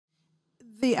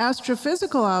The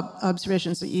astrophysical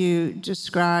observations that you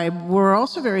describe were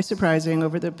also very surprising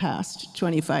over the past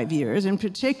 25 years. In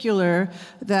particular,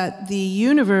 that the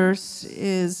universe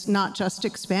is not just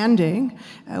expanding,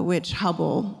 which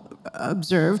Hubble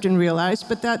observed and realized,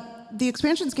 but that the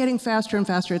expansion's getting faster and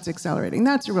faster, it's accelerating.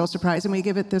 That's a real surprise, and we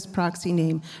give it this proxy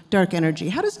name, dark energy.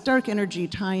 How does dark energy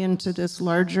tie into this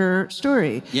larger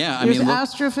story? Yeah, there's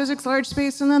astrophysics, large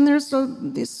space, and then there's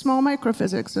these small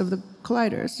microphysics of the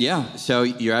colliders. Yeah, so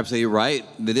you're absolutely right.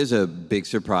 It is a big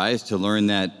surprise to learn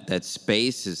that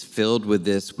space is filled with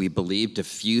this, we believe,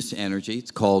 diffuse energy.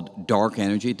 It's called dark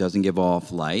energy. It doesn't give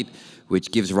off light,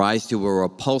 which gives rise to a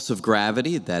repulsive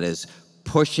gravity that is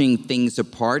pushing things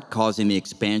apart, causing the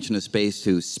expansion of space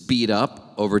to speed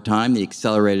up over time, the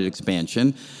accelerated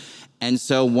expansion. And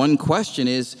so one question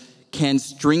is, can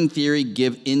string theory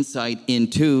give insight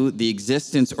into the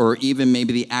existence or even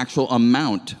maybe the actual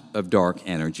amount of dark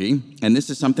energy? And this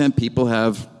is something that people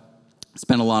have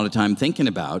spent a lot of time thinking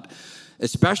about,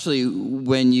 especially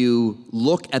when you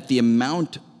look at the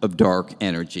amount of dark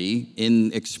energy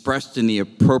expressed in the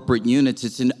appropriate units.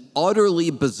 It's an utterly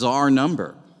bizarre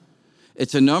number.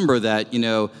 It's a number that,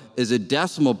 is a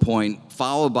decimal point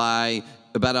followed by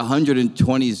about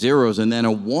 120 zeros and then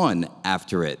a 1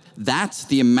 after it. That's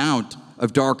the amount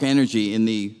of dark energy in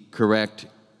the correct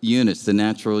units, the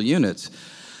natural units.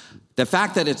 The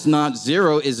fact that it's not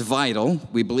 0 is vital.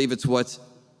 We believe it's what's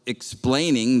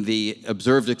explaining the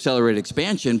observed accelerated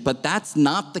expansion, but that's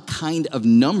not the kind of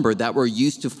number that we're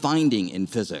used to finding in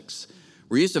physics.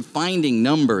 We're used to finding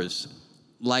numbers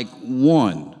like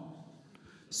 1,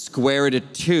 square root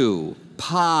of 2,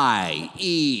 pi,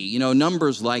 e,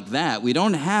 numbers like that. We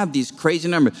don't have these crazy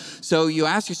numbers. So you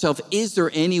ask yourself, is there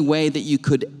any way that you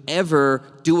could ever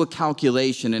do a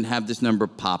calculation and have this number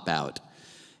pop out?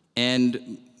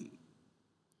 And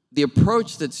the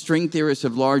approach that string theorists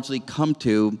have largely come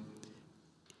to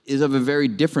is of a very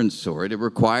different sort. It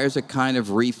requires a kind of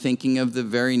rethinking of the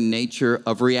very nature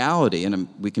of reality. And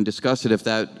we can discuss it if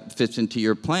that fits into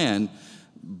your plan.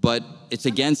 But it's,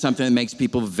 again, something that makes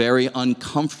people very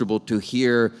uncomfortable to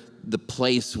hear the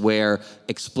place where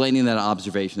explaining that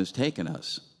observation has taken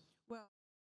us.